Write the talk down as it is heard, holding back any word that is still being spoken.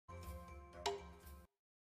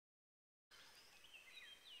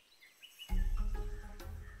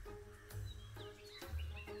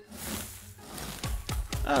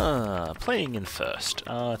playing in first.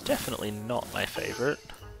 Definitely not my favourite.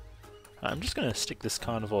 I'm just going to stick this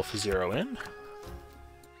carnivore for 0 in.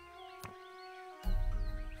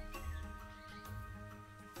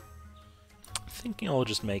 Thinking I'll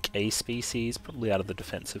just make a species, probably out of the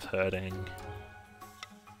defensive herding.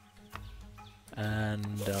 And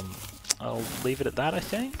I'll leave it at that, I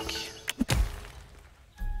think.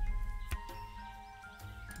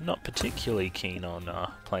 Not particularly keen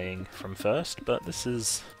on playing from first, but this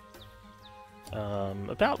is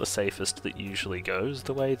about the safest that usually goes,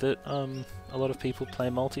 the way that a lot of people play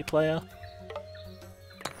multiplayer.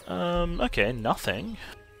 Okay, nothing.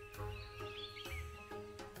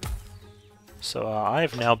 So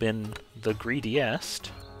I've now been the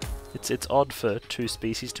greediest. It's odd for two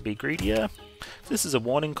species to be greedier. If this is a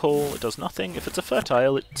warning call, it does nothing. If it's a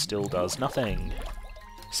fertile, it still does nothing.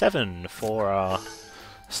 7 for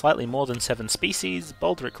slightly more than 7 species.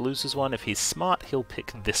 Baldrick loses one. If he's smart, he'll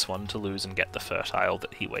pick this one to lose and get the fertile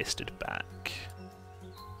that he wasted back.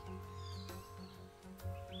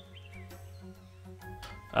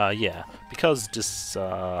 Yeah, because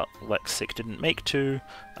Dislexsick didn't make 2,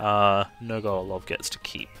 Nogoalov gets to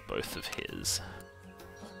keep both of his.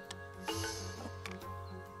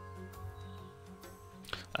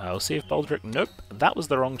 We'll see if Baldrick... Nope, that was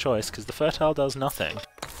the wrong choice, because the fertile does nothing.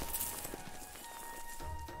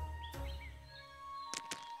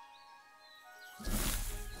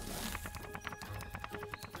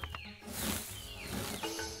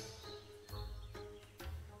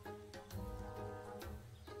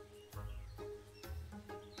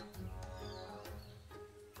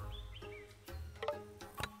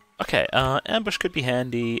 Okay, ambush could be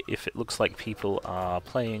handy if it looks like people are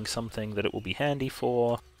playing something that it will be handy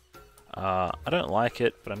for. I don't like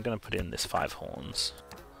it, but I'm going to put in this 5 horns.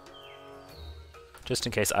 Just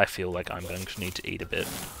in case I feel like I'm going to need to eat a bit.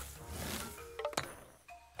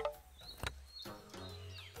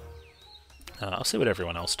 I'll see what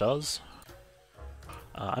everyone else does.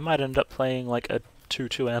 I might end up playing like a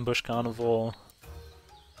 2-2 ambush carnivore.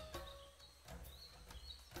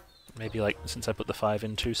 Maybe like, since I put the 5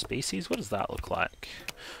 in 2 species, what does that look like?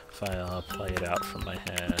 If I play it out from my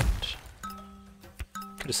hand.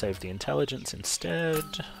 Could have saved the intelligence instead.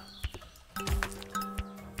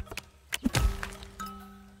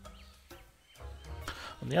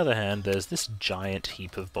 On the other hand, there's this giant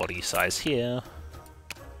heap of body size here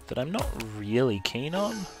that I'm not really keen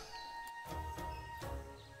on.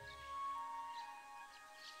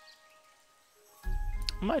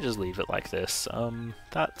 I might just leave it like this.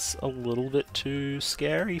 That's a little bit too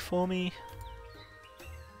scary for me.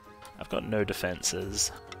 I've got no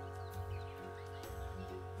defenses.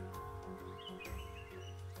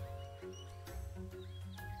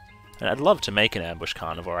 And I'd love to make an ambush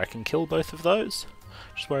carnivore. I can kill both of those.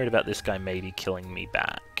 Just worried about this guy maybe killing me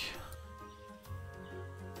back.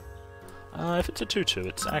 If it's a 2-2,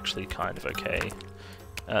 it's actually kind of okay.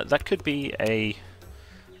 That could be a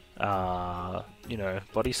you know,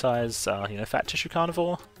 body size, you know, fat tissue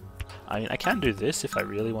carnivore. I mean, I can do this if I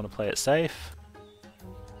really want to play it safe.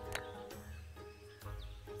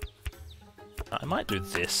 I might do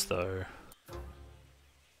this, though.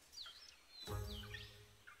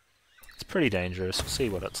 It's pretty dangerous. We'll see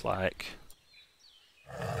what it's like.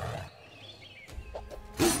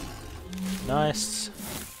 Nice.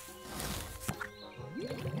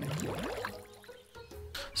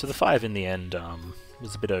 So the 5 in the end,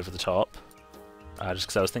 was a bit over the top, just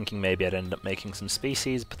because I was thinking maybe I'd end up making some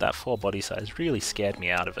species, but that 4 body size really scared me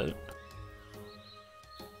out of it.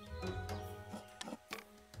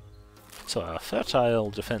 So fertile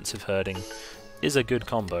defensive herding is a good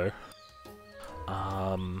combo,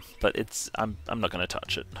 but I'm not going to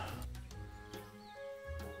touch it.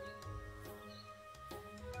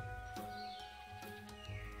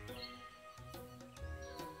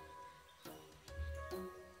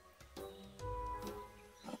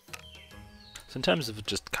 So in terms of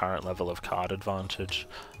just current level of card advantage,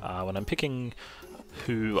 when I'm picking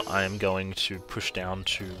who I'm going to push down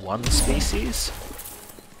to 1 species,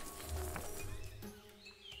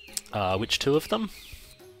 which 2 of them?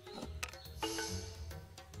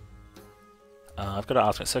 I've got to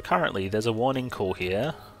ask. So currently there's a warning call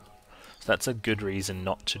here, so that's a good reason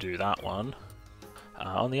not to do that one.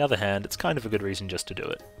 On the other hand, it's kind of a good reason just to do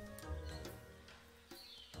it.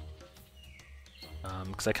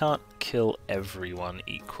 Because I can't kill everyone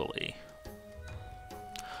equally.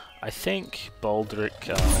 I think Baldrick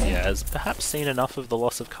yeah, has perhaps seen enough of the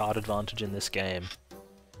loss of card advantage in this game.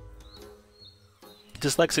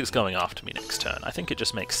 Dislexsick's going after me next turn. I think it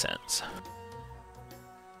just makes sense.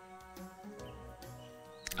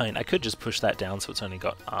 I mean, I could just push that down so it's only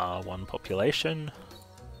got 1 population.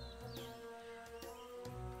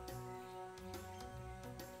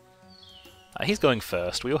 He's going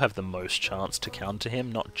first. We all have the most chance to counter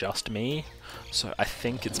him, not just me. So I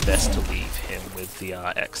think it's best to leave him with the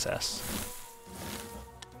excess.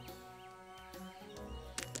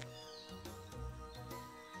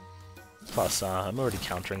 Plus, I'm already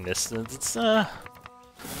countering this. It's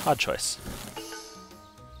hard choice.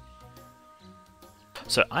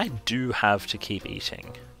 So I do have to keep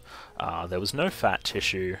eating. There was no fat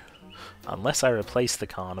tissue. Unless I replace the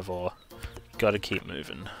carnivore, gotta keep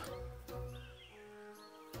moving.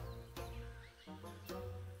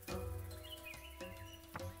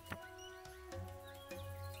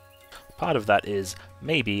 Part of that is,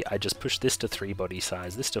 maybe I just push this to 3 body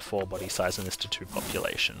size, this to 4 body size, and this to 2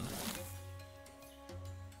 population.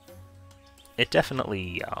 It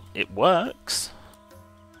definitely, it works.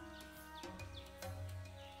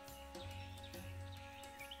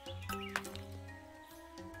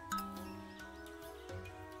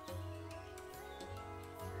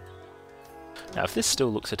 Now if this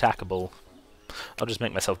still looks attackable, I'll just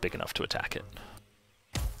make myself big enough to attack it.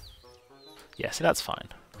 Yeah, see, that's fine.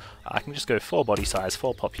 I can just go 4 body size,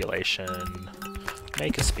 4 population,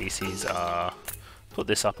 make a species, put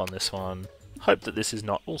this up on this one, hope that this is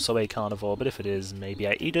not also a carnivore, but if it is, maybe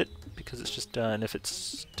I eat it, because it's just, and if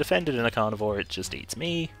it's defended in a carnivore, it just eats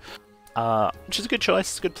me. Which is a good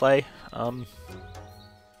choice, good play.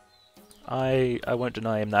 I won't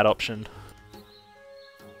deny him that option.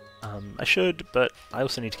 I should, but I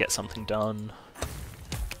also need to get something done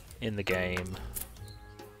in the game.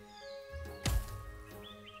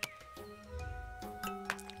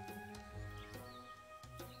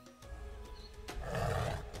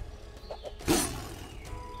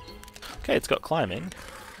 Okay, it's got climbing,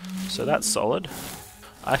 so that's solid.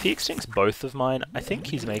 If he extincts both of mine, I think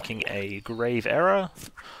he's making a grave error.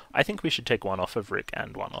 I think we should take one off of Rick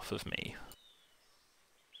and one off of me.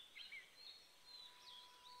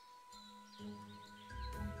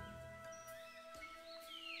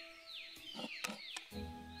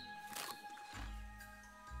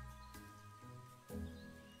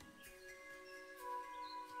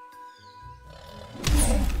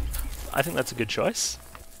 I think that's a good choice.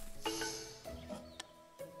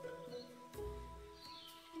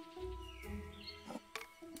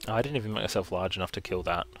 Oh, I didn't even make myself large enough to kill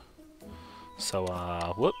that. So,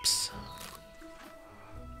 whoops.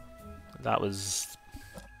 That was...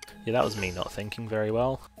 yeah, that was me not thinking very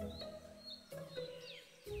well.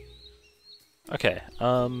 Okay,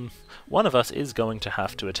 one of us is going to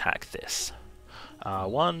have to attack this.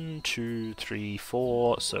 1, 2, 3,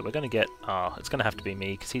 4, so we're going to get... it's going to have to be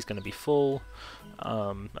me, because he's going to be full.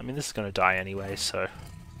 I mean, this is going to die anyway, so...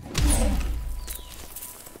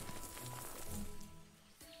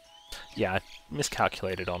 yeah, I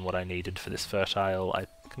miscalculated on what I needed for this fertile. I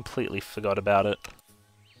completely forgot about it.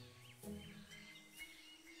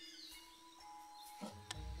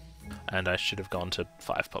 And I should have gone to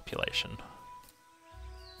 5 population.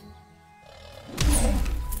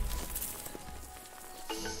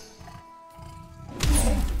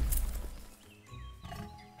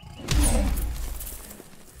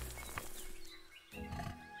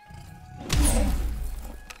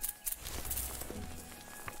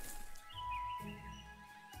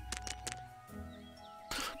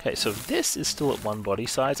 Okay, so if this is still at 1 body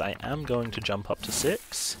size, I am going to jump up to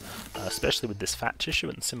 6, especially with this fat tissue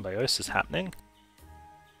and symbiosis happening.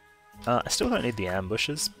 I still don't need the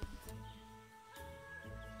ambushes.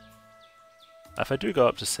 If I do go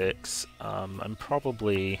up to 6, I'm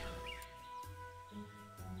probably,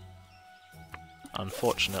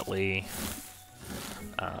 unfortunately,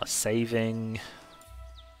 saving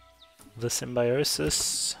the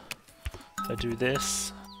symbiosis if I do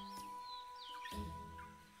this.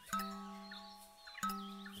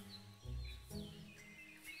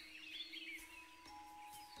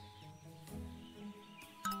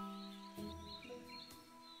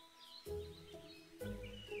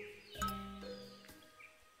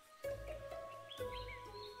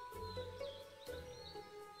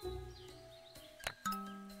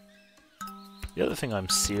 The other thing I'm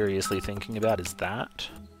seriously thinking about is that.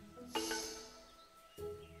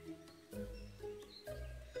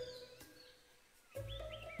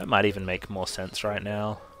 That might even make more sense right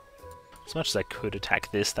now. As much as I could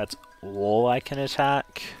attack this, that's all I can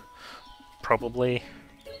attack. Probably.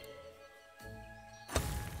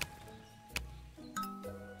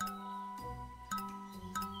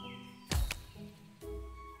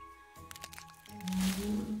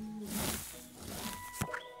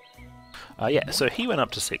 Yeah, so he went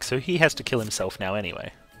up to 6, so he has to kill himself now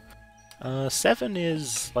anyway. 7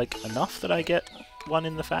 is, like, enough that I get 1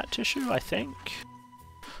 in the fat tissue, I think.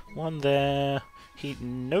 1 there.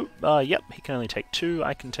 Nope, yep, he can only take 2,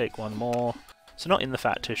 I can take 1 more. So not in the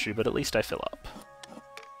fat tissue, but at least I fill up.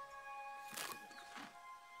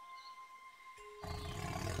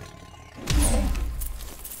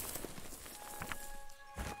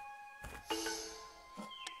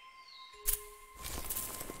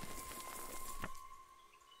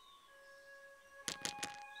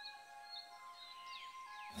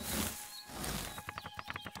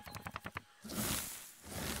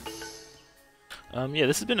 Yeah,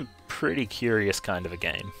 this has been a pretty curious kind of a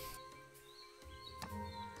game.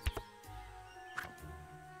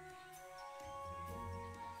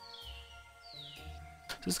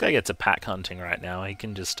 So this guy gets a pack hunting right now. He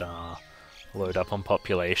can just load up on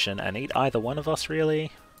population and eat either one of us, really.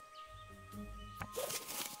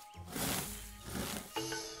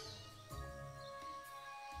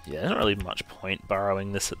 Yeah, there's not really much point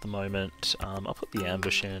burrowing this at the moment. I'll put the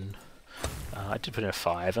ambush in. I did put in a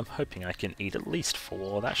 5. I'm hoping I can eat at least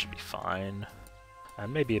 4. That should be fine.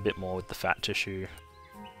 And maybe a bit more with the fat tissue.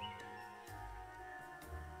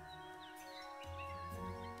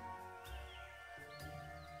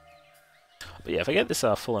 But yeah, if I get this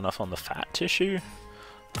full enough on the fat tissue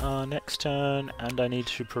next turn, and I need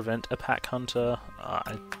to prevent a pack hunter,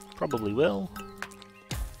 I probably will.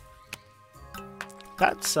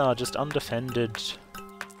 That's just undefended.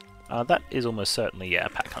 That is almost certainly, yeah,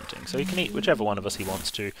 pack hunting. So he can eat whichever one of us he wants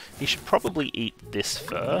to. He should probably eat this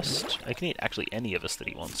first. He can eat actually any of us that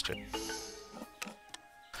he wants to.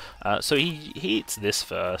 So he eats this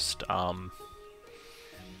first.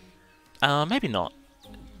 Maybe not.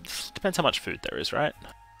 Depends how much food there is, right?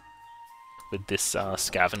 With this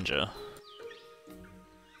scavenger.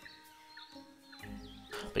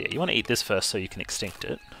 But yeah, you want to eat this first so you can extinct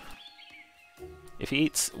it. If he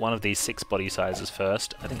eats one of these 6 body sizes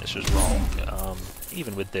first, I think that's just wrong.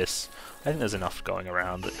 Even with this, I think there's enough going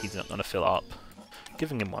around that he's not going to fill up.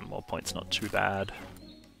 Giving him 1 more point's not too bad.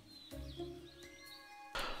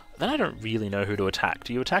 Then I don't really know who to attack.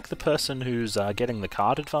 Do you attack the person who's getting the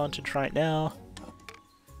card advantage right now?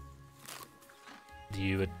 Do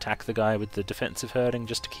you attack the guy with the defensive herding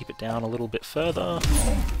just to keep it down a little bit further?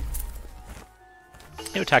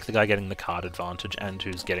 You attack the guy getting the card advantage and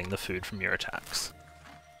who's getting the food from your attacks.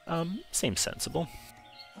 Seems sensible.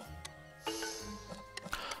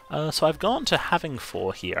 So I've gone to having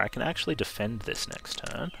 4 here. I can actually defend this next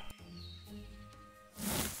turn.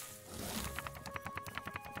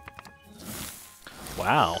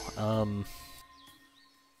 Wow.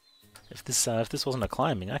 If this wasn't a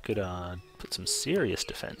climbing, I could put some serious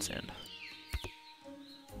defense in.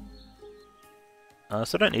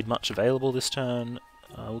 So I don't need much available this turn.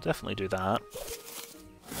 We'll definitely do that.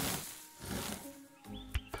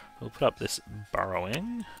 We'll put up this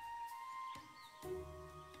burrowing.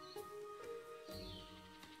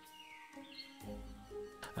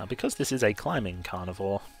 Because this is a climbing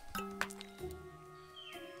carnivore,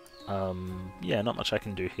 yeah, not much I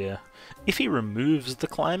can do here. If he removes the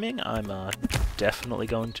climbing, I'm definitely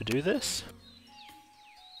going to do this.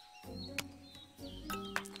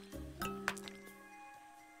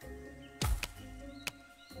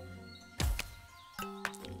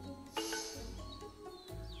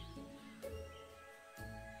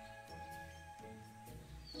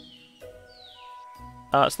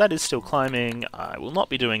 So that is still climbing. I will not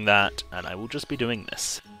be doing that, and I will just be doing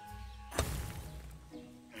this.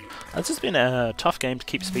 This has been a tough game to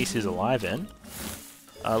keep species alive in,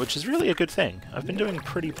 which is really a good thing. I've been doing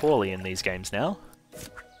pretty poorly in these games now.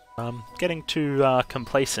 Getting too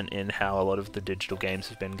complacent in how a lot of the digital games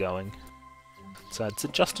have been going. So it's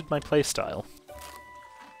adjusted my playstyle.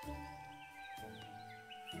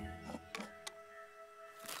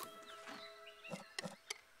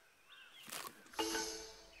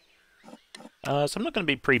 So I'm not going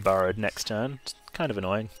to be pre-burrowed next turn. It's kind of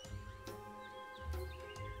annoying.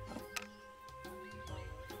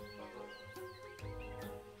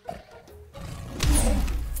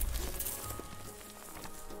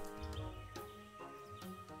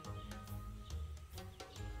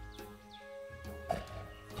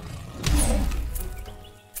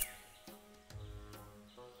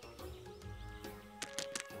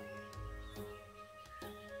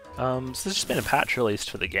 So there's just been a patch released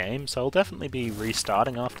for the game, so I'll definitely be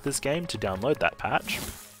restarting after this game to download that patch.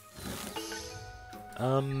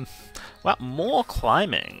 Wow, more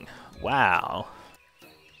climbing. Wow.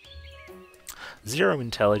 0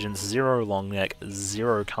 intelligence, 0 long neck,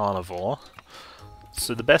 0 carnivore.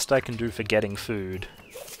 So the best I can do for getting food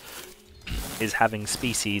is having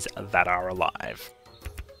species that are alive.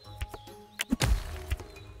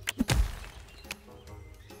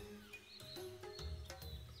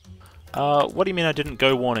 What do you mean I didn't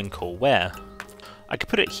go warning call? Where? I could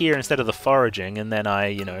put it here instead of the foraging, and then I,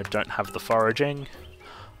 you know, don't have the foraging.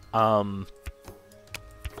 And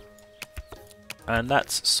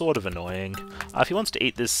that's sort of annoying. If he wants to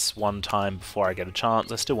eat this one time before I get a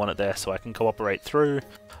chance, I still want it there so I can cooperate through.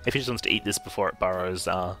 If he just wants to eat this before it burrows,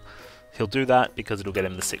 he'll do that because it'll get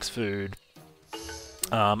him the 6 food.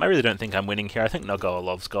 I really don't think I'm winning here. I think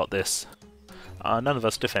Nogoalov's got this. None of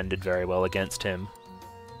us defended very well against him.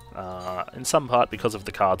 In some part because of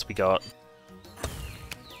the cards we got.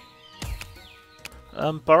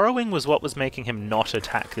 Burrowing was what was making him not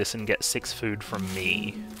attack this and get 6 food from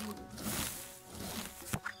me.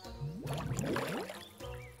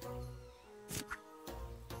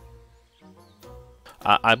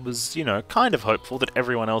 I was, you know, kind of hopeful that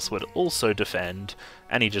everyone else would also defend,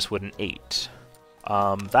 and he just wouldn't eat.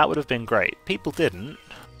 That would have been great. People didn't.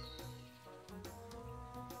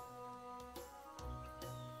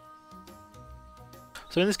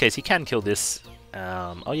 So in this case, he can kill this.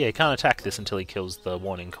 Oh yeah, he can't attack this until he kills the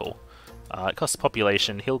warning call. It costs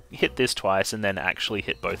population. He'll hit this twice and then actually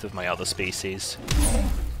hit both of my other species.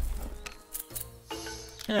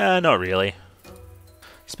 Not really.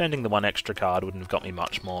 Spending the 1 extra card wouldn't have got me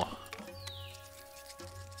much more.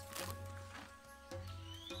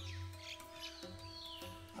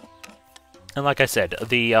 And like I said,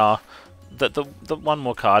 the 1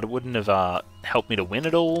 more card wouldn't have helped me to win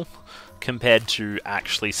at all, compared to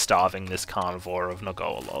actually starving this carnivore of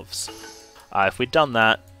Nogoalovs. If we'd done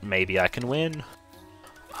that, maybe I can win.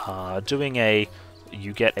 Doing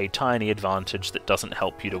you get a tiny advantage that doesn't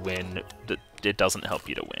help you to win, it doesn't help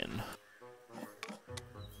you to win.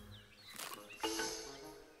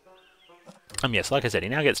 Yes, like I said, he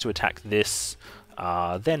now gets to attack this,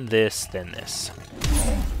 then this, then this.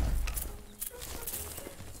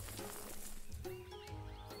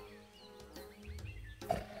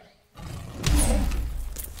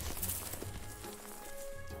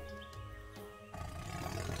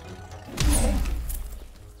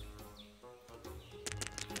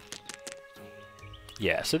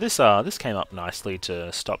 Yeah, so this came up nicely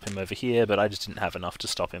to stop him over here, but I just didn't have enough to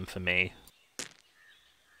stop him for me.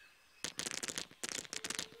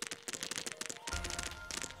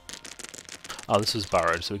 Oh, this was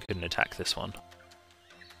burrowed, so we couldn't attack this one.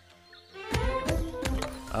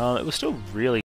 It was still really